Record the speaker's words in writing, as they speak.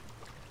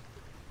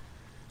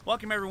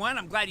Welcome everyone.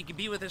 I'm glad you could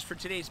be with us for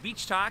today's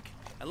Beach Talk.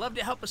 I love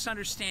to help us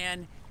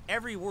understand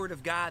every word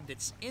of God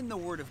that's in the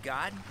Word of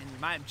God.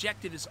 And my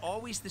objective is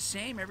always the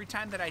same every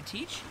time that I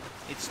teach.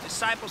 It's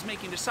disciples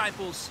making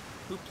disciples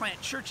who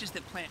plant churches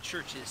that plant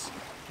churches,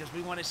 because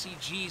we want to see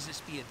Jesus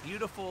be a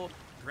beautiful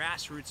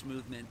grassroots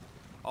movement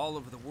all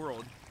over the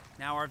world.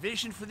 Now our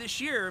vision for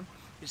this year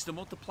is to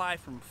multiply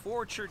from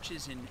 4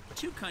 churches in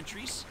 2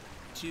 countries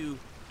to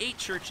 8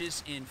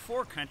 churches in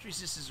 4 countries.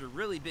 This is a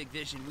really big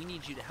vision. We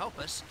need you to help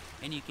us,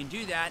 and you can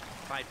do that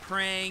by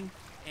praying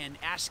and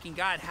asking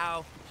God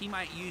how He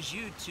might use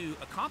you to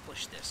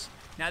accomplish this.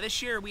 Now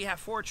this year we have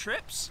 4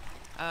 trips.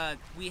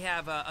 We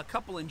have a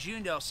couple in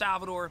June to El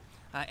Salvador,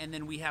 and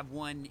then we have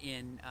one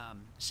in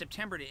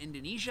September to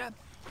Indonesia,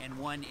 and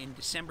one in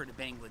December to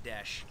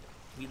Bangladesh.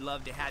 We'd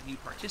love to have you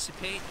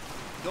participate.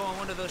 Go on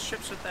one of those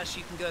trips with us.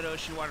 You can go to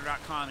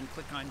oceanwater.com and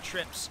click on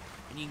trips,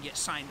 and you can get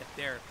signed up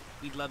there.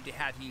 We'd love to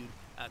have you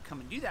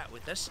come and do that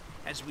with us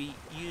as we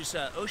use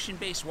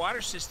ocean-based water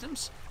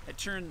systems that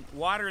turn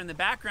water in the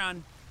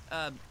background,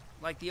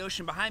 like the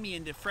ocean behind me,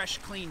 into fresh,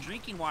 clean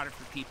drinking water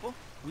for people.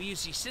 We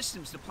use these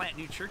systems to plant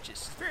new churches.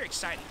 It's very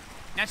exciting.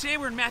 Now today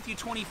we're in Matthew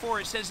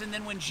 24. It says, "And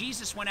then when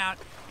Jesus went out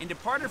and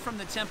departed from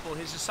the temple,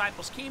 his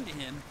disciples came to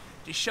him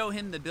to show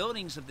him the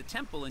buildings of the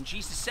temple. And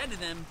Jesus said to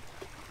them,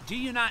 'Do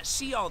you not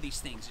see all these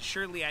things?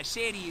 Surely I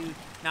say to you,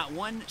 not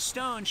one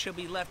stone shall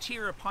be left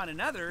here upon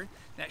another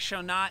that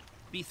shall not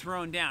be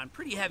thrown down.'"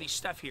 Pretty heavy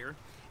stuff here.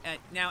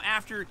 Now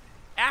after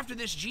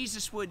this,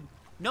 Jesus would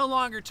no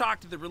longer talk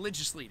to the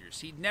religious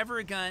leaders. He'd never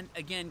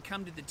again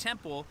come to the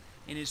temple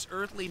in his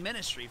earthly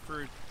ministry.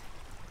 For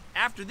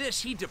after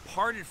this, he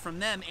departed from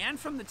them and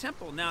from the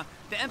temple. Now,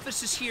 the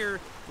emphasis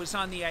here was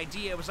on the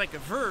idea, it was like a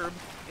verb,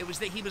 it was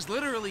that he was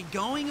literally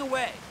going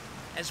away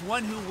as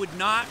one who would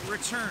not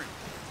return.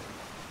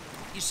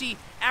 You see,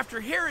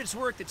 after Herod's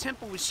work, the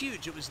temple was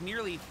huge. It was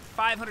nearly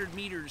 500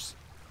 meters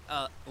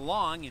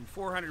long and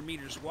 400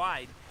 meters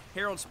wide.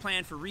 Herod's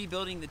plan for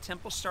rebuilding the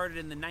temple started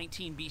in the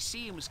 19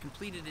 BC and was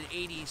completed in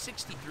AD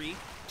 63. It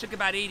took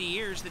about 80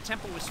 years. The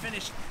temple was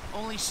finished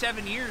only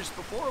 7 years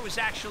before it was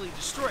actually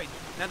destroyed.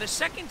 Now the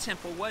second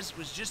temple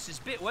wasn't just as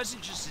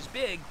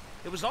big,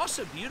 it was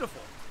also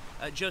beautiful.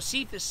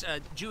 Josephus, a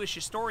Jewish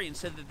historian,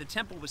 said that the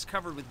temple was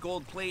covered with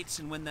gold plates,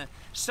 and when the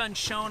sun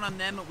shone on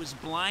them, it was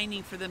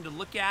blinding for them to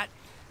look at.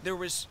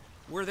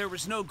 Where there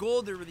was no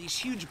gold, there were these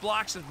huge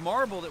blocks of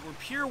marble that were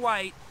pure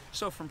white,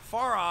 so from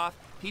far off,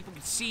 people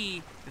could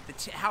see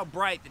that how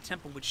bright the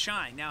temple would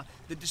shine. Now,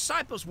 the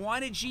disciples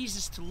wanted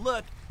Jesus to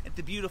look at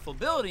the beautiful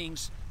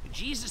buildings, but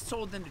Jesus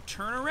told them to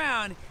turn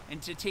around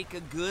and to take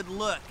a good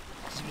look,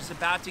 because he was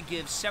about to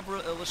give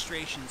several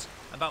illustrations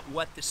about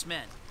what this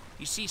meant.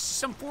 You see,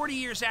 some 40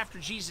 years after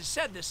Jesus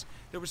said this,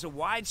 there was a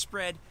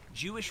widespread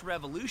Jewish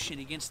revolution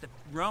against the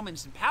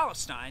Romans in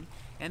Palestine,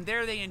 and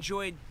there they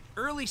enjoyed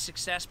early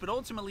success, but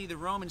ultimately the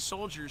Roman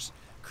soldiers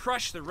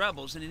crushed the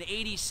rebels, and in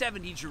AD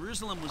 70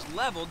 Jerusalem was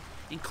leveled,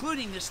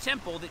 including this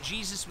temple that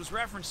Jesus was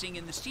referencing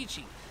in this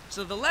teaching.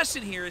 So the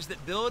lesson here is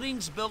that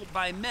buildings built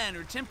by men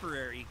are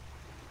temporary,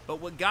 but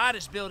what God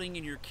is building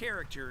in your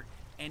character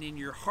and in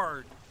your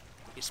heart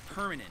is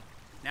permanent.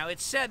 Now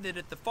it's said that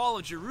at the fall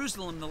of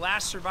Jerusalem, the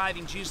last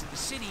surviving Jews of the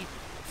city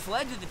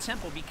fled to the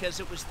temple because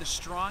it was the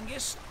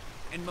strongest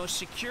and most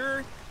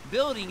secure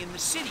building in the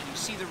city. You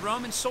see, the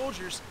Roman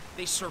soldiers,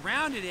 they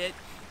surrounded it,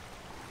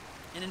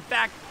 and in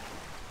fact,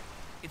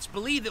 it's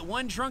believed that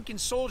one drunken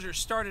soldier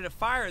started a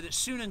fire that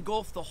soon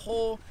engulfed the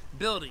whole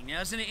building.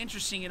 Now, isn't it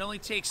interesting? It only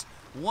takes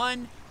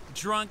one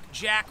drunk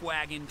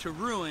jackwagon to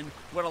ruin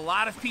what a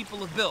lot of people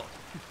have built.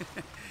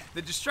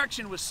 The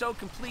destruction was so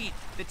complete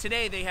that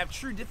today they have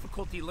true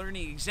difficulty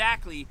learning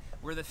exactly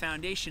where the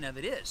foundation of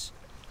it is.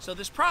 So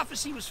this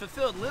prophecy was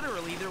fulfilled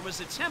literally. There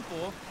was a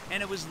temple,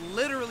 and it was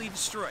literally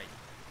destroyed.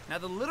 Now,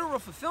 the literal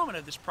fulfillment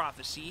of this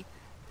prophecy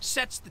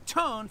sets the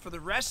tone for the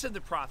rest of the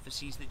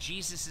prophecies that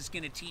Jesus is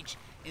going to teach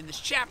in this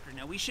chapter.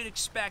 Now, we should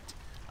expect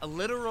a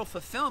literal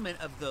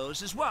fulfillment of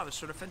those as well. There's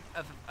sort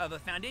of a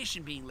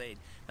foundation being laid.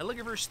 Now, look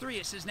at verse 3.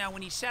 It says, "Now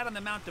when he sat on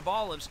the Mount of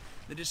Olives,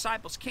 the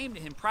disciples came to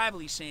him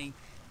privately, saying,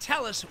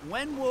 'Tell us,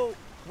 when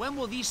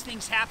will these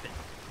things happen?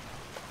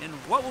 And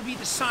what will be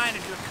the sign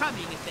of your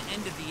coming at the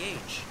end of the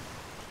age?'"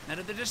 Now,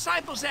 the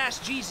disciples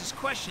asked Jesus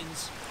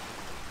questions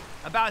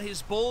about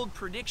his bold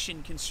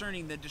prediction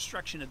concerning the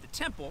destruction of the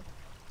temple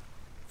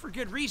for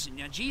good reason.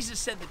 Now, Jesus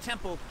said the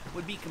temple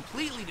would be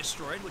completely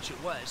destroyed, which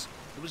it was.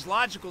 It was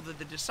logical that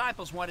the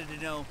disciples wanted to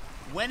know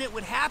when it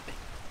would happen.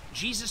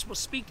 Jesus will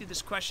speak to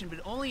this question, but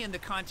only in the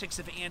context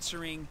of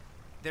answering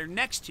their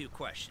next 2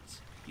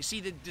 questions. You see,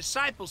 the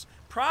disciples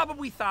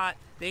probably thought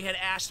they had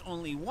asked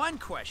only one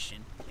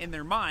question in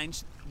their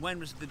minds: when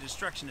was the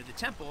destruction of the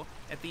temple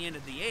at the end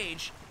of the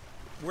age?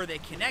 Were they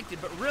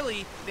connected? But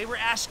really, they were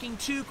asking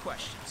 2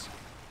 questions.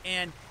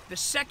 And the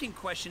second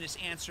question is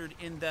answered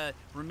in the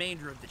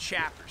remainder of the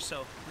chapter.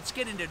 So let's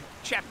get into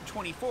chapter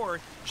 24.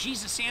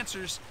 Jesus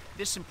answers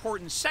this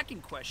important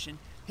second question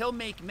he'll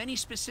make many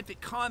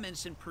specific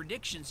comments and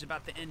predictions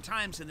about the end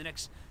times in the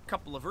next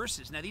couple of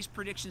verses. Now, these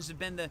predictions have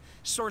been the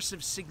source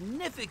of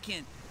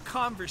significant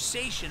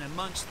conversation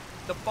amongst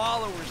the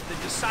followers, the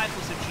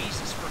disciples of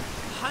Jesus, for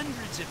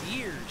hundreds of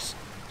years.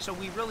 So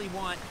we really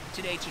want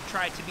today to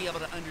try to be able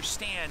to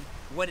understand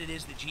what it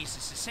is that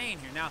Jesus is saying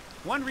here. Now,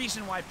 one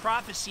reason why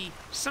prophecy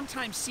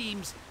sometimes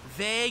seems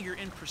vague or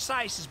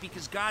imprecise is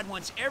because God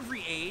wants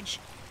every age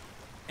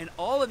and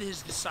all of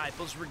his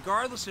disciples,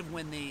 regardless of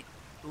when they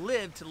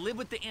live, to live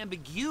with the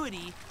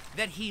ambiguity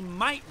that he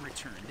might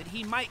return, that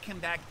he might come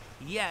back,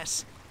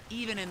 yes,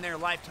 even in their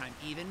lifetime,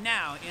 even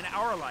now, in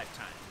our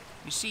lifetime.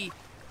 You see,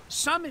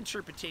 some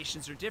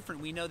interpretations are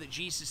different. We know that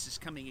Jesus is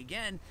coming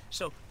again,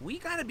 so we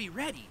got to be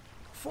ready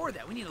for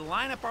that. We need to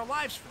line up our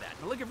lives for that.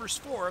 Now look at verse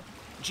 4.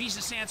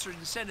 Jesus answered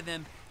and said to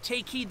them,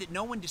 "Take heed that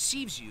no one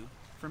deceives you,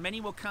 for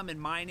many will come in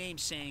my name,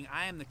 saying,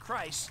 I am the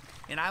Christ,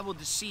 and I will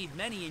deceive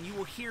many, and you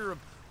will hear of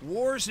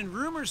wars and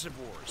rumors of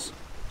wars,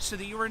 so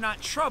that you are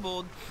not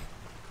troubled.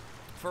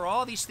 For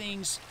all these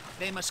things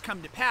they must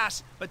come to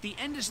pass, but the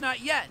end is not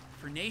yet.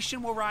 For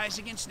nation will rise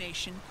against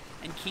nation,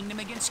 and kingdom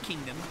against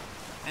kingdom,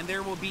 and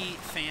there will be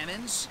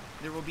famines,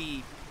 there will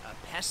be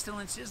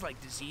pestilences like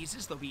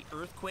diseases, there'll be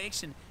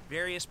earthquakes in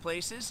various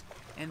places,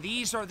 and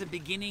these are the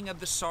beginning of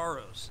the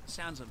sorrows."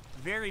 Sounds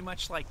very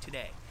much like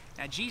today.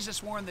 Now,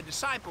 Jesus warned the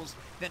disciples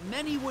that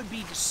many would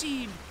be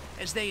deceived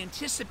as they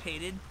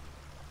anticipated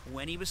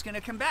when he was going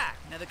to come back.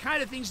 Now, the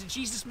kind of things that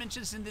Jesus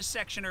mentions in this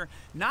section are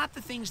not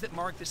the things that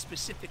mark the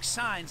specific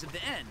signs of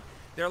the end.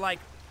 They're like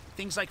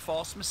things like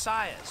false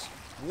messiahs,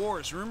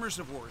 wars, rumors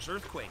of wars,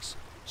 earthquakes.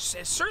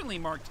 Has certainly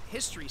marked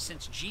history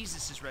since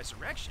Jesus'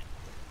 resurrection,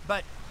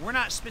 but we're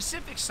not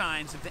specific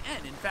signs of the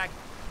end. In fact,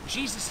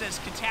 Jesus says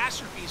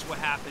catastrophes will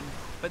happen,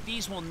 but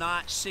these will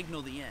not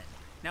signal the end.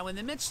 Now, in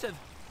the midst of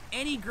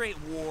any great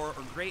war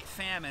or great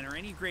famine or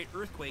any great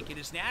earthquake, it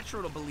is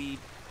natural to believe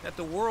that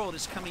the world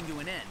is coming to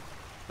an end.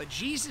 But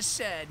Jesus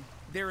said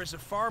there is a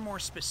far more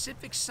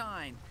specific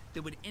sign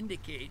that would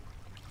indicate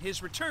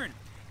his return.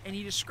 And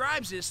he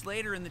describes this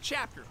later in the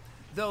chapter.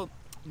 Though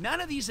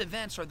none of these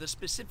events are the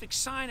specific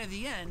sign of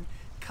the end,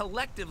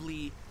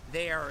 collectively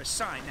they are a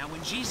sign. Now,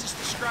 when Jesus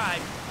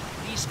described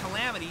these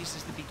calamities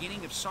as the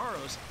beginning of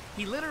sorrows,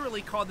 he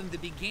literally called them the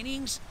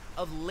beginnings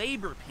of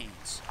labor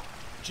pains.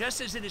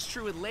 Just as it is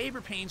true with labor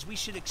pains, we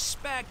should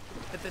expect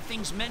that the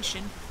things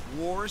mentioned,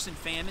 wars and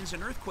famines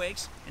and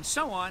earthquakes and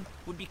so on,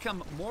 would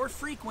become more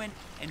frequent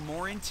and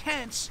more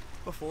intense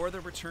before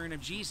the return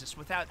of Jesus,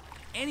 without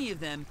any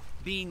of them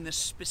being the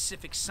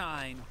specific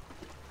sign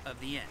of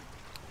the end.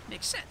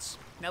 Makes sense.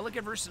 Now look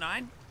at verse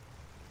 9.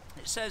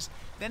 It says,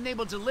 "Then they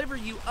will deliver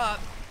you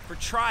up for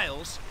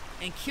trials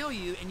and kill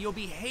you, and you'll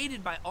be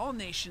hated by all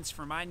nations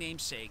for my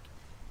name's sake.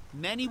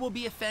 Many will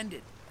be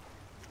offended,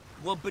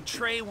 will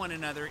betray one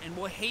another, and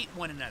will hate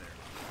one another.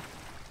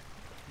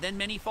 Then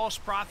many false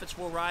prophets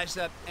will rise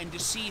up and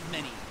deceive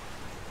many.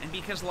 And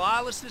because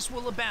lawlessness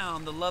will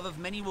abound, the love of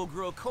many will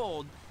grow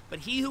cold,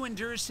 but he who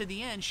endures to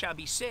the end shall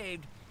be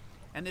saved.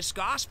 And this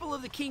gospel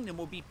of the kingdom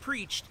will be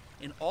preached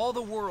in all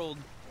the world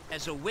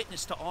as a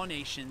witness to all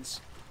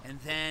nations,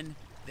 and then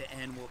the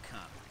end will come."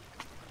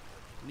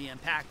 Let me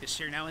unpack this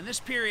here. Now, in this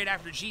period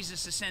after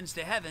Jesus ascends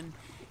to heaven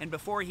and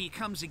before he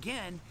comes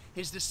again,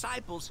 his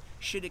disciples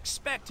should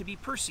expect to be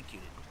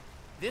persecuted.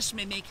 This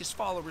may make his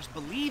followers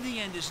believe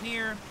the end is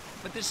near,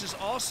 but this is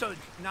also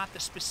not the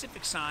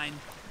specific sign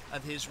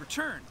of his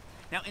return.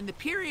 Now, in the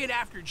period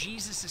after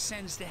Jesus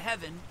ascends to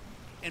heaven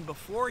and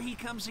before he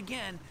comes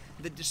again,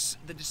 the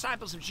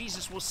disciples of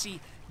Jesus will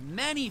see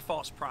many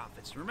false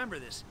prophets. Remember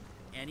this,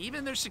 and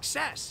even their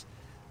success.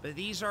 But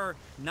these are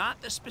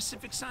not the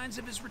specific signs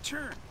of his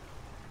return.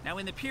 Now,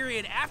 in the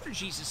period after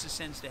Jesus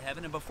ascends to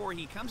heaven and before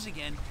he comes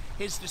again,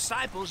 his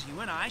disciples,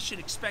 you and I, should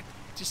expect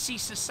to see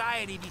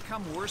society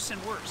become worse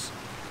and worse.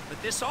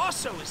 But this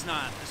also is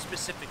not a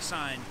specific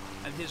sign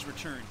of his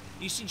return.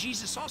 You see,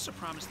 Jesus also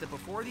promised that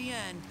before the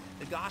end,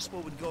 the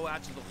gospel would go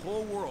out to the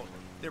whole world.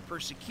 Their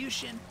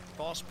persecution,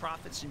 false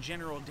prophets, and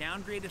general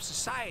downgrade of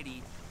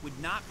society would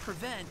not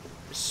prevent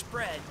the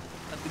spread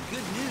of the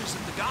good news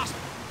of the gospel.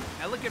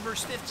 Now look at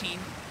verse 15.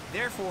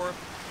 "Therefore,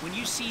 when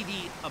you see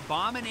the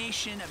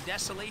abomination of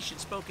desolation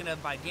spoken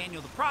of by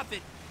Daniel the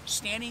prophet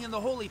standing in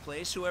the holy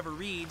place, whoever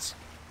reads,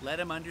 let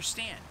him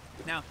understand."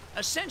 Now,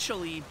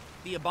 essentially,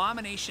 the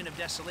abomination of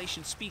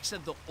desolation speaks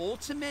of the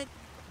ultimate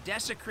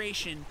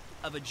desecration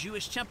of a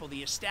Jewish temple,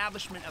 the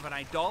establishment of an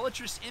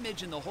idolatrous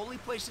image in the holy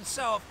place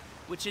itself,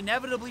 which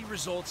inevitably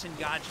results in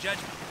God's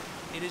judgment.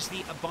 It is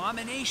the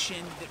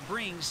abomination that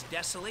brings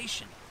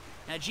desolation.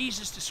 Now,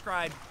 Jesus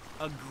described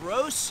a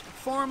gross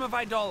form of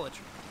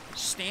idolatry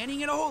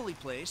standing in a holy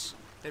place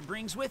that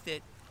brings with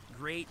it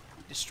great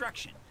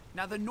destruction.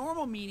 Now, the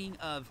normal meaning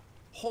of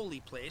holy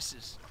place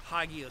is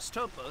Hagios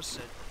Topos,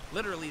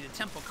 literally the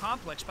temple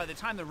complex. By the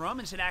time the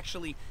Romans had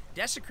actually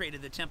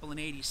desecrated the temple in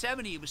AD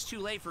 70, it was too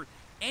late for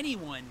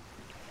anyone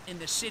in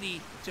the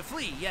city to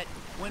flee. Yet,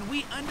 when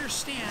we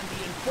understand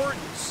the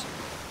importance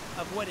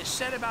of what is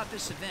said about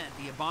this event,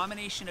 the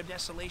abomination of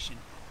desolation,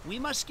 we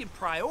must give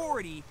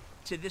priority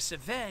to this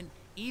event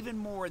even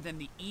more than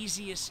the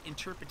easiest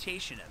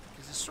interpretation of it,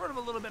 because it's sort of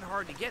a little bit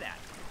hard to get at.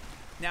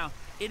 Now,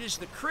 it is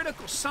the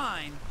critical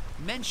sign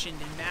mentioned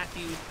in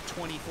Matthew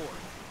 24.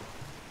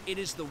 It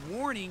is the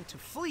warning to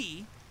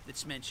flee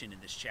that's mentioned in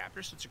this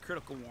chapter, so it's a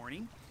critical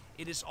warning.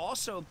 It is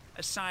also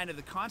a sign of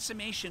the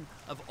consummation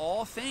of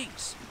all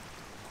things,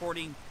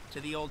 according to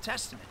the Old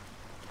Testament.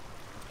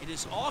 It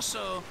is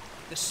also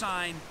the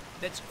sign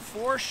that's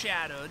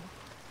foreshadowed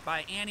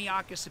by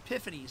Antiochus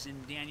Epiphanes in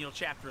Daniel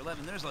chapter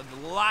 11. There's a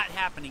lot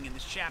happening in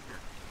this chapter.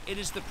 It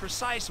is the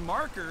precise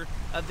marker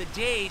of the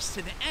days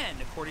to the end,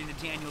 according to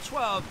Daniel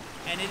 12,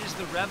 and it is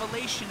the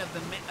revelation of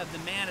the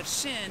man of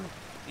sin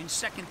in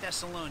 2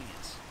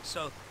 Thessalonians.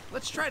 So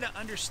let's try to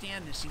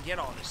understand this and get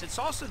all this. It's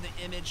also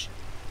the image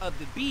of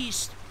the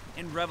beast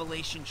in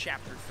Revelation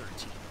chapter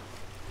 13.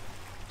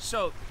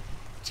 So,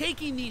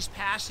 taking these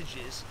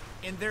passages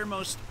in their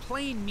most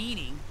plain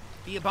meaning,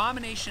 the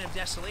abomination of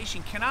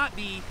desolation cannot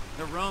be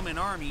the Roman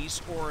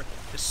armies or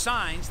the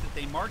signs that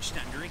they marched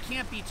under. It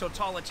can't be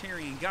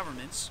totalitarian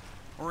governments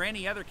or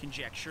any other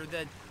conjecture.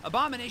 The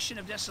abomination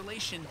of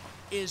desolation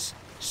is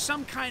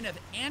some kind of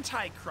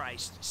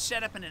antichrist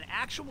set up in an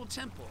actual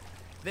temple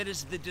that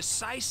is the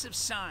decisive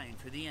sign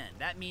for the end.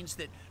 That means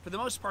that, for the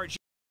most part,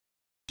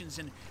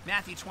 in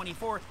Matthew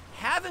 24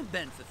 haven't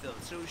been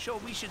fulfilled, so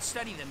we should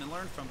study them and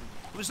learn from them.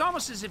 It was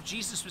almost as if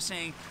Jesus was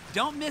saying,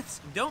 don't miss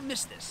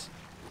this.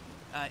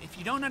 If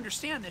you don't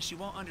understand this, you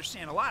won't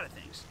understand a lot of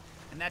things.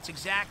 And that's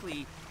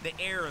exactly the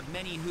error of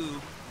many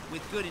who,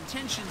 with good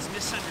intentions,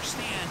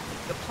 misunderstand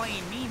the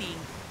plain meaning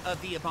of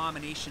the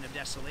abomination of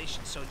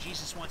desolation. So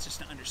Jesus wants us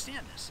to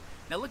understand this.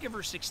 Now look at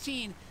verse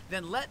 16.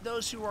 Then let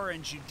those who are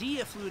in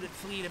Judea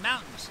flee to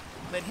mountains.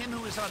 Let him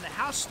who is on the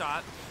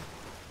housetop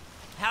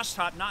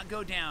not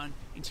go down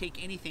and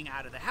take anything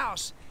out of the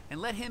house, and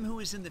let him who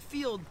is in the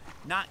field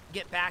not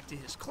get back to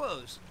his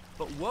clothes.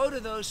 But woe to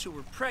those who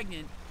are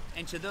pregnant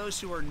and to those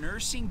who are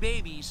nursing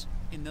babies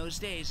in those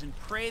days, and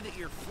pray that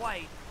your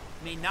flight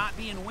may not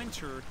be in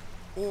winter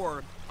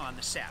or on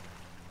the Sabbath.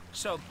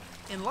 So,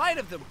 in light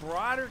of the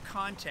broader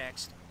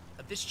context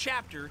of this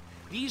chapter,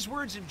 these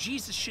words of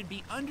Jesus should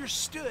be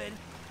understood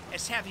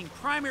as having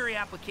primary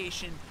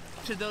application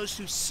to those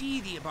who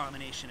see the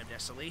abomination of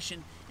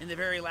desolation in the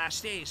very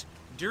last days,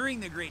 during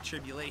the Great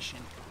Tribulation,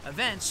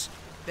 events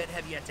that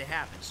have yet to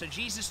happen. So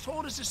Jesus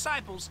told his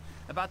disciples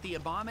about the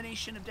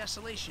abomination of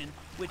desolation,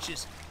 which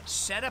is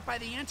set up by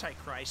the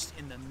Antichrist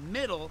in the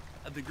middle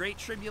of the Great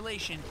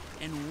Tribulation,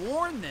 and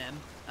warned them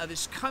of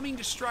his coming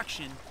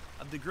destruction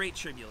of the Great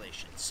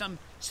Tribulation. Some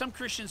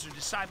Christians or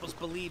disciples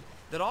believe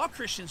that all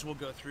Christians will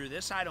go through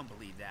this. I don't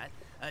believe that.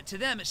 To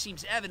them, it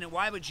seems evident.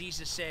 Why would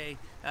Jesus say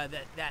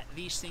that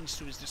these things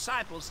to his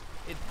disciples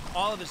if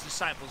all of his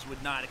disciples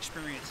would not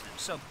experience them?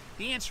 So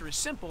the answer is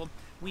simple.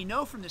 We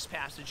know from this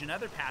passage and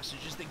other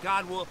passages that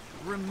God will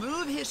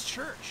remove his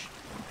church,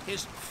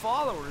 his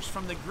followers,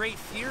 from the great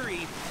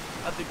fury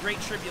of the Great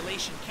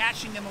Tribulation,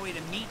 catching them away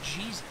to meet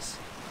Jesus.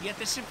 Yet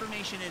this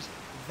information is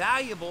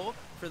valuable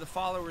for the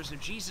followers of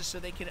Jesus so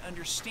they can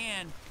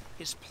understand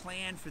his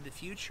plan for the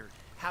future,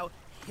 how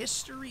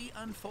history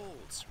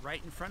unfolds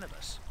right in front of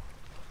us.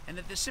 And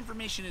that this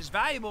information is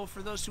valuable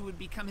for those who would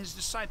become his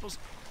disciples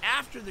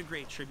after the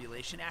Great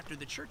Tribulation, after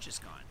the church is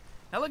gone.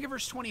 Now look at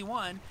verse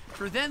 21.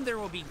 For then there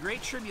will be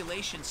great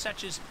tribulation,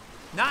 such as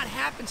not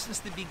happened since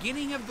the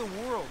beginning of the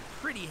world,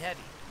 pretty heavy,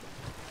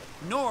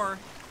 nor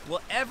will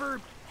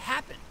ever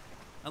happen.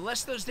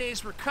 Unless those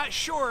days were cut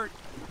short,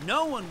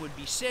 no one would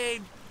be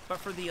saved, but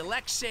for the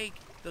elect's sake,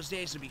 those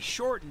days will be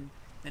shortened.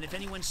 And if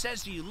anyone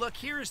says to you, look,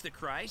 here is the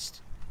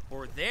Christ,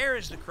 or there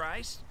is the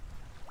Christ,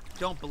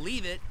 don't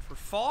believe it, for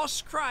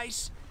false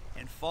Christs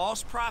and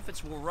false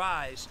prophets will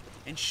rise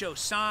and show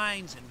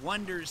signs and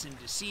wonders and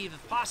deceive,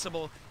 if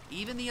possible,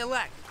 even the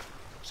elect.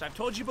 So I've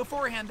told you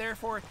beforehand,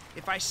 therefore,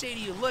 if I say to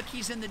you, look,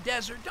 he's in the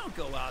desert, don't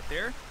go out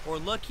there. Or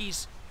look,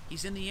 he's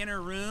in the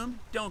inner room,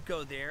 don't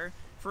go there.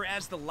 For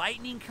as the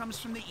lightning comes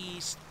from the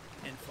east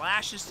and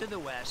flashes to the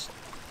west,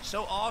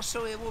 so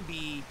also it will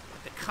be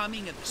at the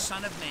coming of the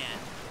Son of Man.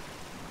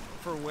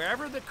 For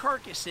wherever the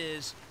carcass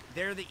is,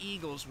 there the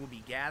eagles will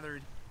be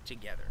gathered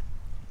together.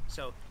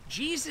 So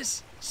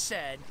Jesus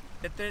said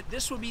that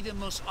this will be the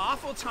most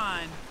awful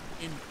time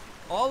in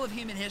all of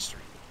human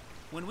history.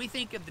 When we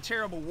think of the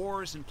terrible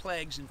wars and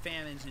plagues and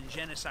famines and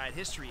genocide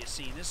history has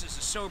seen, this is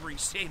a sobering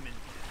statement.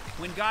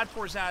 When God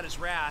pours out his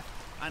wrath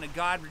on a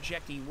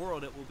God-rejecting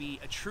world, it will be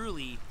a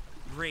truly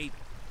great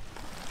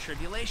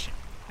tribulation.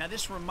 Now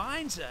this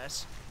reminds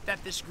us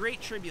that this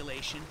great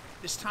tribulation,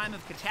 this time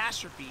of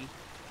catastrophe,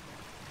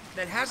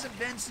 that hasn't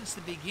been since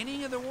the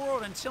beginning of the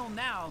world until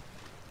now,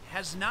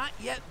 has not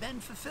yet been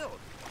fulfilled.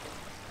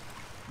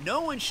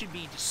 No one should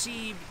be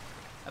deceived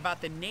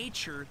about the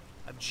nature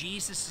of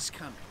Jesus'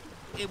 coming.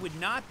 It would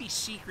not be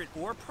secret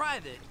or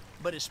private,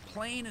 but as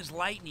plain as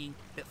lightning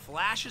that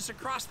flashes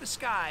across the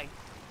sky.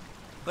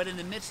 But in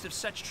the midst of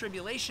such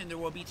tribulation, there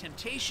will be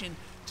temptation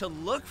to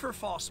look for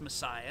false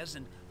messiahs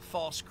and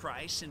false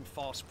Christs and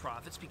false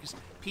prophets, because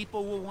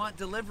people will want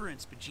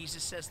deliverance, but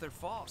Jesus says they're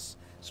false.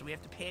 So we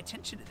have to pay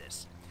attention to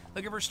this.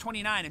 Look at verse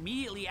 29.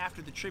 Immediately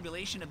after the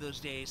tribulation of those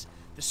days,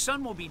 the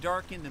sun will be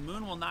darkened, the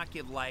moon will not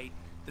give light,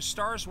 the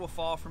stars will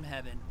fall from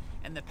heaven,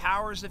 and the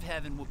powers of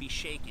heaven will be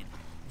shaken.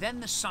 Then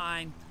the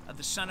sign of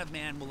the Son of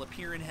Man will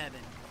appear in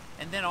heaven,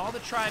 and then all the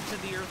tribes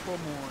of the earth will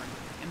mourn,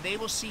 and they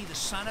will see the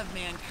Son of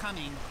Man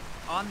coming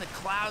on the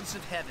clouds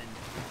of heaven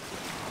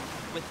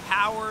with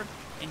power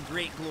and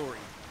great glory.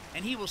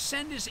 And he will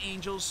send his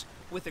angels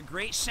with a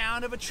great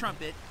sound of a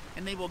trumpet,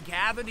 and they will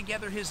gather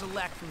together his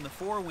elect from the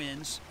four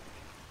winds,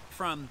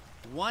 from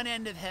one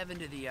end of heaven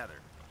to the other.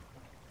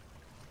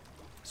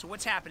 So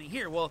what's happening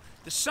here? Well,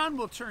 the sun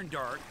will turn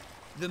dark,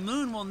 the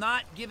moon will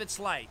not give its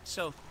light.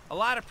 So a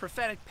lot of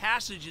prophetic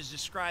passages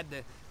describe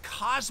the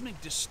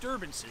cosmic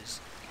disturbances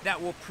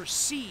that will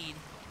precede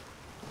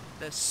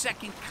the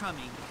second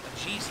coming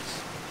of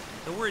Jesus.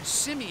 The word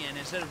Simeon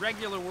is a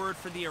regular word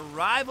for the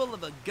arrival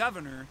of a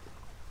governor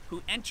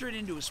who entered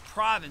into his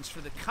province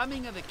for the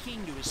coming of a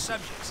king to his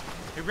subjects.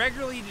 It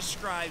regularly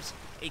describes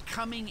a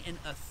coming in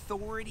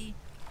authority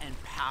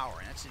and power.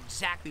 And that's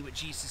exactly what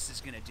Jesus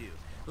is going to do.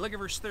 Look at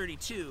verse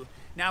 32.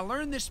 Now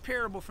learn this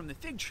parable from the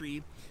fig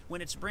tree.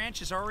 When its branch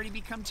has already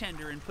become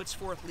tender and puts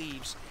forth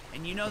leaves,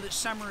 and you know that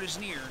summer is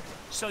near,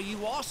 so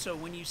you also,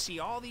 when you see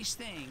all these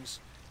things,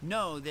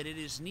 know that it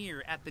is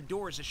near at the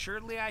doors.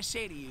 Assuredly I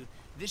say to you,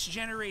 this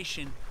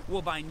generation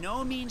will by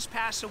no means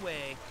pass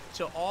away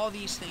till all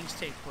these things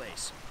take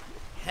place.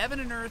 Heaven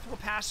and earth will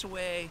pass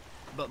away,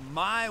 but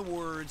my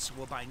words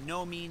will by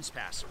no means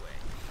pass away.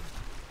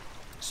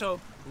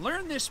 So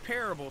learn this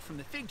parable from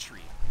the fig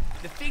tree.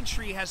 The fig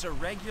tree has a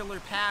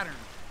regular pattern.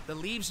 The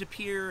leaves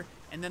appear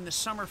and then the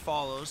summer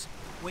follows.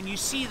 When you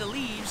see the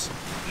leaves,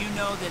 you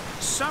know that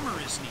summer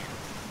is near.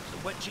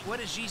 So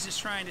what is Jesus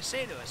trying to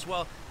say to us?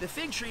 Well, the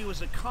fig tree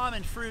was a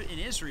common fruit in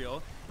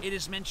Israel. It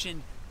is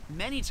mentioned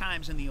many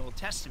times in the Old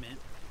Testament,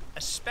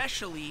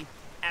 especially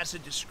as a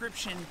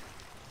description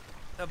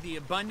of the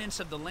abundance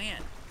of the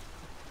land.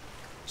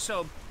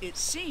 So it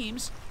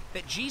seems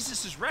that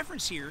Jesus'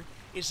 reference here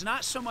is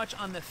not so much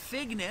on the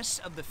figness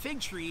of the fig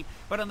tree,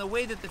 but on the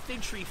way that the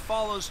fig tree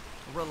follows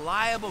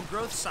reliable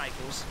growth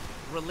cycles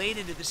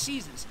related to the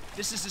seasons.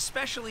 This is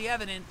especially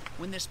evident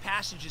when this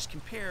passage is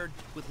compared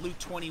with Luke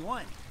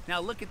 21. Now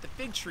look at the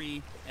fig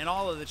tree and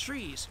all of the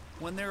trees.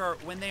 When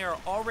they are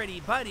already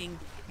budding,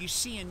 you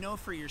see and know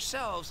for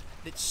yourselves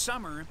that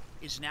summer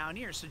is now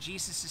near. So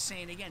Jesus is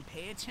saying again,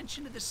 pay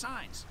attention to the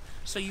signs.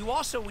 So you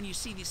also, when you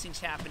see these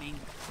things happening,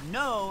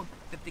 know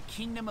that the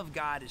kingdom of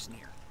God is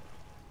near.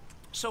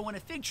 So when a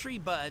fig tree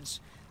buds,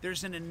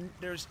 there's an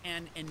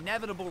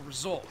inevitable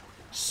result.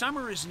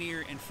 Summer is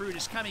near and fruit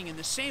is coming. In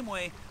the same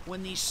way,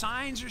 when these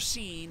signs are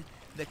seen,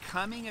 the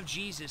coming of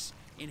Jesus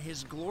in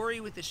his glory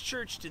with his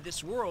church to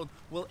this world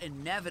will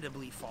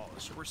inevitably follow.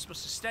 So we're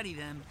supposed to study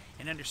them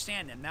and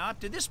understand them. Now, up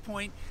to this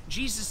point,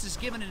 Jesus has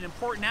given an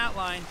important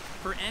outline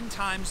for end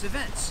times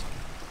events.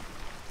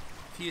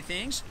 A few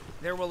things.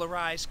 There will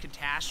arise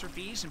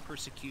catastrophes and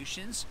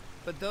persecutions,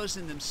 but those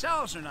in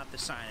themselves are not the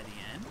sign of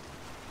the end.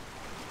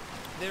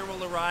 There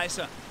will arise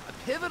a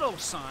pivotal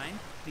sign,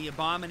 the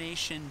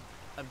abomination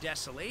of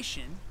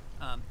desolation.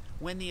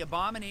 When the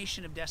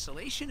abomination of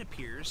desolation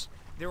appears,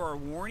 there are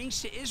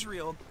warnings to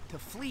Israel to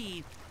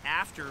flee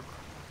after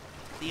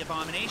the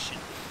abomination.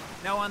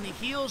 Now, on the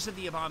heels of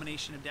the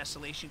abomination of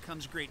desolation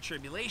comes great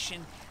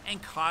tribulation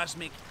and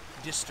cosmic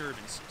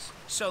disturbances.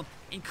 So,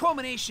 in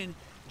culmination,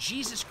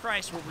 Jesus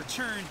Christ will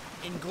return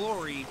in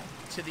glory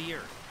to the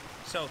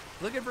earth. So,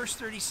 look at verse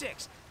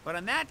 36. But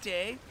on that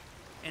day,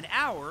 an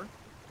hour,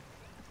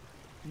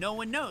 no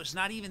one knows,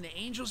 not even the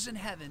angels in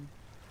heaven,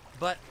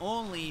 but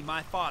only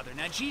my Father.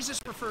 Now,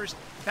 Jesus refers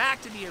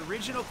back to the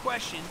original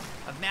question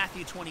of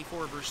Matthew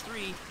 24, verse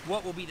 3,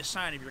 what will be the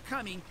sign of your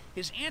coming?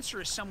 His answer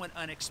is somewhat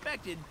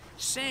unexpected,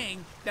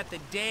 saying that the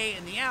day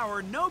and the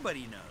hour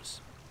nobody knows,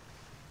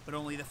 but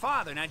only the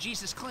Father. Now,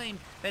 Jesus claimed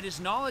that his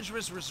knowledge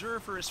was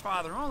reserved for his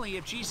Father only.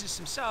 If Jesus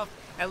himself,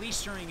 at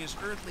least during his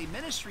earthly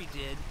ministry,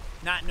 did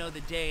not know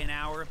the day and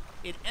hour,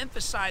 it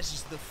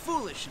emphasizes the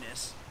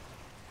foolishness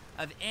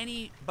of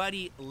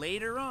anybody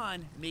later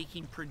on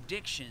making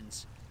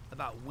predictions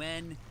about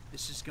when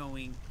this is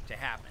going to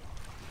happen.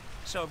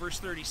 So verse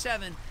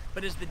 37,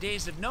 but as the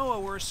days of Noah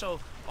were, so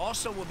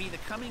also will be the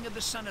coming of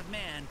the Son of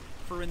Man.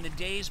 For in the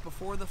days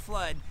before the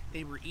flood,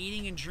 they were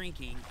eating and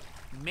drinking,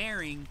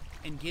 marrying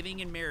and giving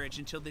in marriage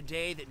until the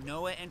day that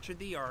Noah entered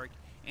the ark,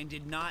 and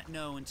did not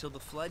know until the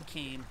flood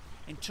came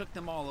and took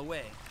them all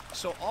away.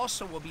 So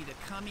also will be the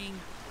coming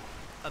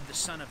of the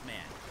Son of Man.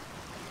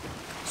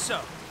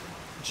 So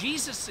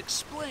Jesus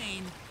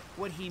explained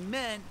what he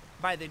meant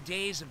by the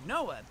days of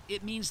Noah.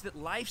 It means that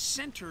life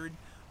centered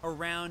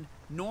around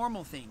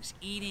normal things,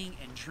 eating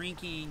and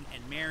drinking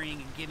and marrying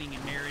and giving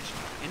in marriage.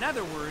 In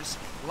other words,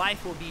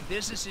 life will be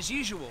business as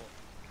usual,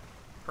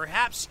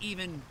 perhaps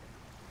even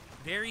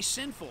very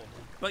sinful,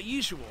 but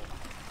usual.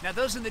 Now,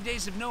 those in the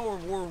days of Noah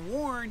were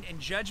warned, and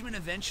judgment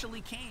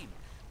eventually came.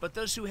 But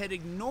those who had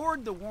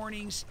ignored the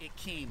warnings, it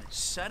came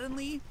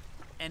suddenly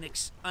and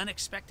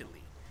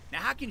unexpectedly. Now,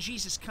 how can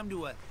Jesus come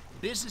to a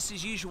business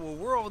as usual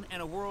world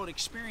and a world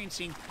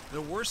experiencing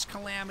the worst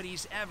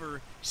calamities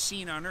ever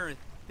seen on earth?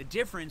 The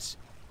difference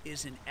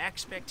is in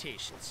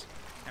expectations.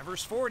 Now,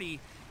 verse 40,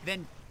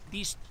 then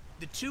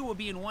the two will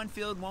be in one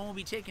field, one will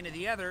be taken to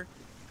the other,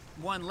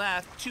 one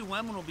left, two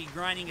women will be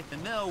grinding at the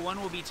mill,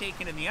 one will be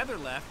taken and the other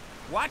left.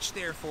 Watch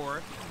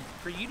therefore,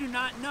 for you do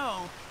not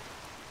know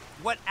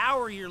what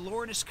hour your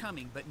Lord is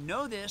coming. But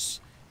know this,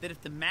 that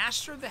if the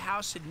master of the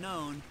house had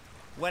known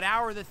what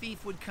hour the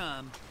thief would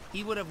come,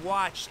 he would have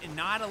watched and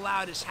not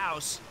allowed his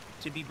house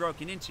to be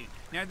broken into.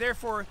 Now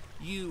therefore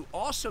you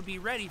also be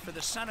ready, for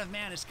the Son of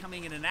Man is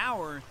coming in an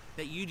hour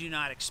that you do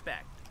not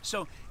expect.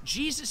 So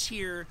Jesus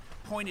here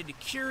pointed to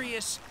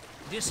curious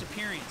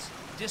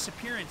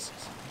disappearances,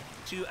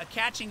 to a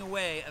catching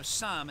away of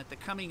some at the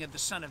coming of the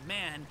Son of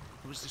Man.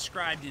 It was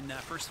described in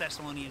 1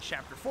 Thessalonians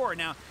chapter 4.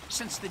 Now,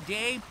 since the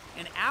day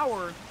and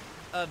hour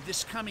of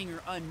this coming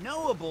are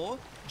unknowable,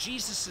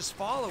 Jesus'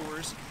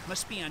 followers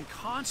must be on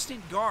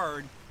constant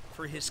guard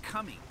for his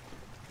coming.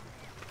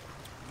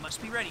 You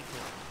must be ready for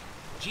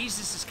it.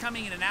 Jesus is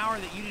coming in an hour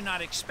that you do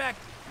not expect.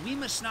 We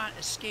must not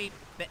escape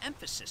the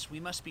emphasis.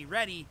 We must be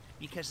ready,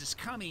 because his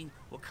coming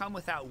will come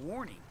without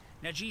warning.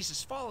 Now,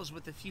 Jesus follows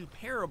with a few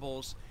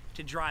parables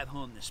to drive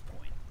home this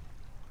point.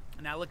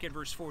 Now look at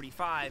verse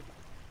 45.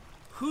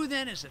 Who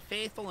then is a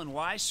faithful and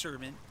wise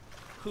servant,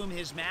 whom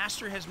his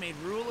master has made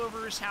rule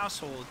over his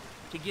household,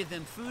 to give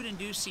them food in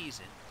due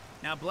season?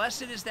 Now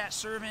blessed is that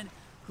servant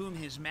whom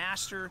his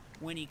master,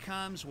 when he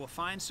comes, will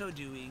find so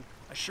doing.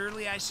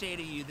 Assuredly I say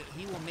to you that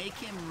he will make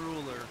him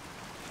ruler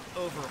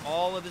over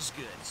all of his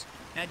goods.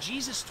 Now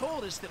Jesus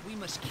told us that we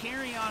must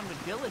carry on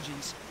with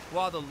diligence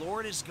while the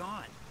Lord is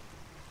gone.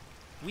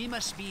 We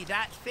must be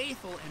that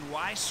faithful and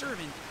wise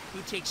servant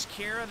who takes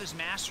care of his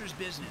master's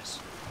business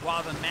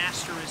while the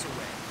master is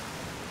away.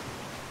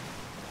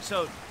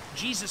 So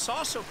Jesus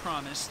also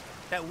promised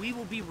that we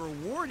will be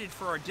rewarded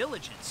for our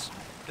diligence.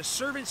 The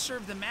servant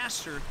served the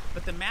master,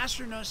 but the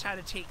master knows how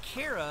to take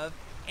care of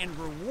and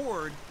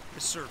reward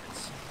the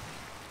servants.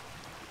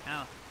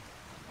 Now,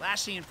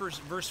 lastly in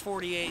verse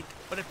 48,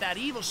 but if that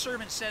evil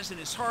servant says in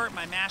his heart,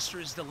 my master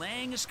is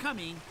delaying his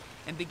coming,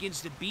 and begins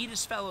to beat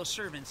his fellow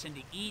servants and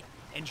to eat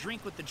and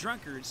drink with the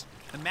drunkards,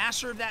 the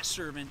master of that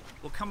servant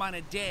will come on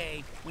a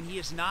day when he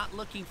is not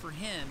looking for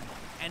him,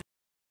 and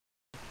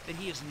that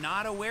he is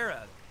not aware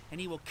of,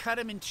 and he will cut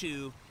him in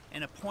two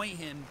and appoint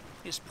him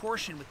his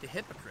portion with the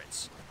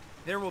hypocrites.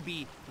 There will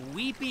be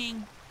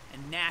weeping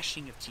and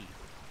gnashing of teeth.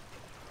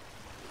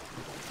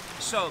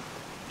 So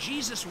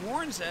Jesus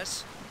warns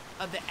us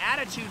of the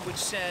attitude which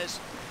says,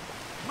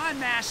 my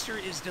master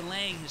is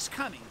delaying his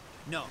coming.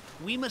 No,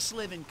 we must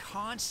live in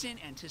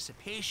constant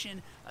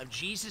anticipation of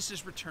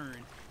Jesus' return,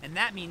 and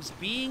that means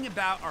being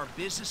about our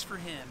business for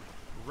him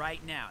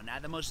right now. Now,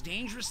 the most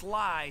dangerous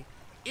lie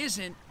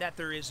isn't that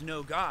there is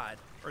no God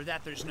or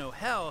that there's no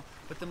hell,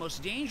 but the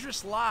most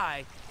dangerous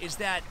lie is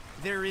that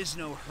there is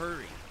no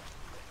hurry.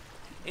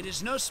 It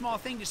is no small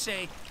thing to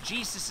say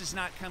Jesus is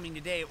not coming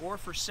today or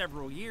for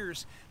several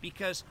years,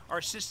 because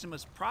our system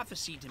of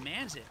prophecy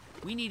demands it.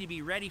 We need to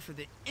be ready for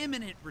the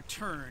imminent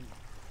return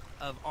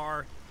of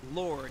our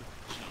Lord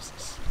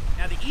Jesus.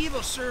 Now, the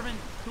evil servant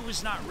who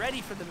was not ready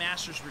for the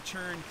master's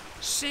return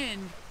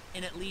sinned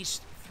in at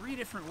least 3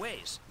 different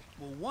ways.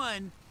 Well,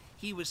 one,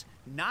 he was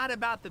not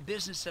about the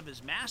business of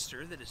his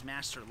master that his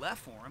master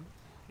left for him.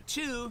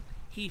 2,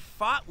 he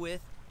fought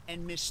with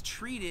and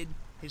mistreated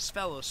his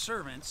fellow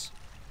servants.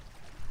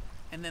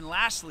 And then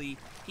lastly,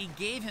 he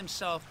gave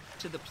himself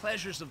to the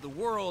pleasures of the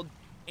world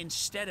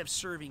instead of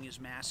serving his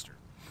master.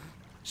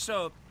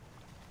 So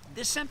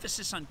this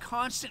emphasis on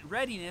constant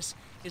readiness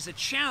is a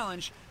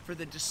challenge for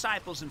the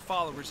disciples and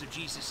followers of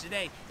Jesus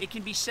today. It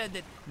can be said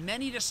that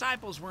many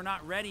disciples were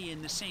not ready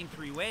in the same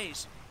 3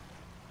 ways.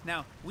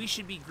 Now, we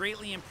should be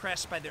greatly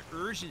impressed by the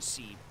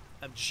urgency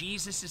of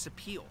Jesus'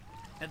 appeal.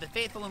 Now, the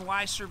faithful and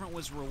wise servant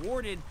was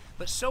rewarded,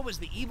 but so was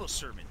the evil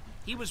servant.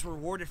 He was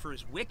rewarded for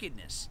his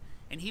wickedness,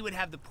 and he would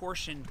have the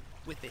portion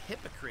with the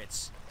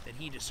hypocrites that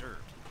he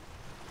deserved.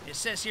 It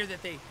says here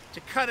that to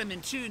cut him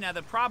in 2. Now,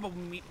 the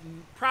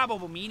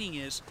probable meaning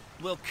is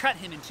we'll cut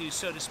him in 2,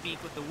 so to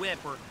speak, with the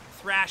whip, or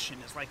thrash him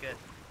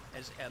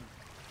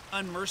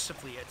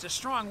unmercifully. It's a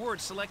strong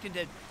word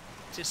selected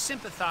to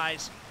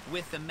sympathize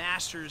with the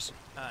master's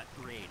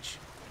rage.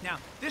 Now,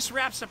 this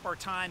wraps up our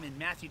time in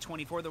Matthew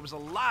 24. There was a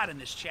lot in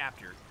this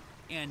chapter,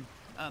 and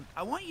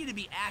I want you to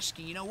be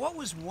asking, what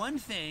was one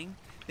thing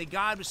that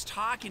God was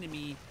talking to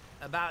me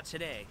about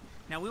today?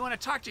 Now, we want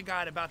to talk to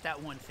God about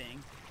that one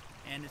thing,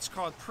 and it's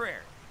called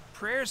prayer.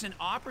 Prayer is an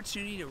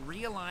opportunity to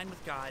realign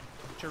with God,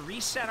 to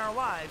reset our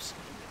lives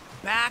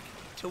back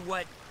to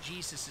what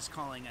Jesus is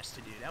calling us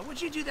to do. Now, would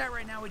you do that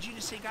right now? Would you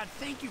just say, God,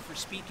 thank you for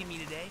speaking to me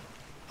today.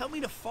 Help me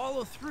to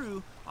follow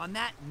through on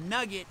that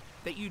nugget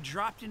that you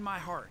dropped in my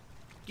heart.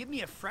 Give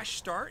me a fresh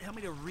start. Help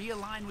me to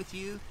realign with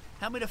you.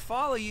 Help me to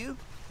follow you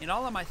in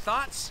all of my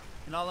thoughts,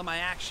 in all of my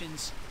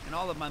actions, and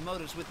all of my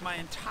motives with my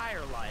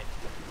entire life.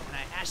 And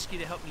I ask you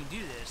to help me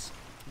do this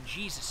in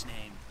Jesus'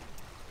 name.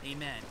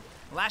 Amen.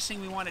 The last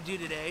thing we want to do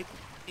today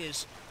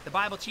is the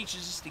Bible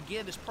teaches us to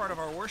give as part of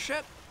our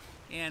worship,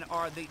 and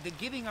the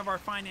giving of our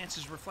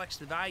finances reflects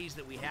the values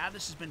that we have.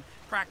 This has been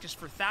practiced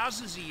for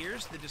thousands of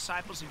years, the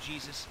disciples of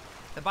Jesus.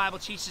 The Bible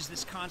teaches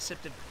this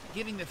concept of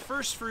giving the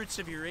first fruits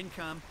of your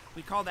income.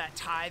 We call that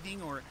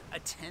tithing, or a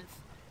tenth,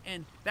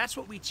 and that's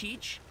what we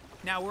teach.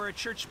 Now, we're a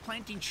church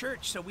planting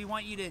church, so we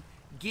want you to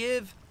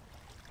give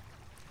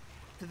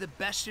to the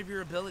best of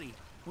your ability.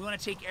 We want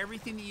to take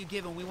everything that you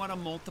give and we want to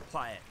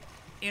multiply it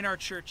in our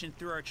church and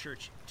through our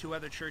church to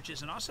other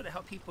churches, and also to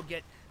help people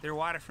get their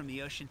water from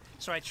the ocean.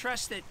 So I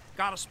trust that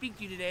God will speak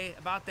to you today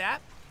about that,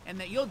 and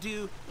that you'll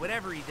do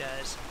whatever He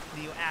does,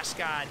 and you'll ask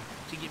God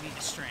to give you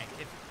the strength.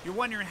 If you're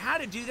wondering how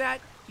to do that,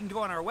 you can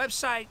go on our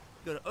website,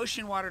 go to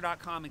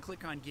oceanwater.com and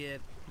click on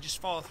Give, and just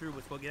follow through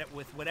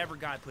with whatever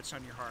God puts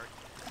on your heart.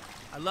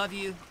 I love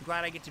you. I'm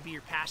glad I get to be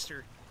your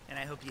pastor, and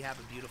I hope you have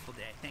a beautiful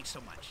day. Thanks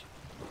so much.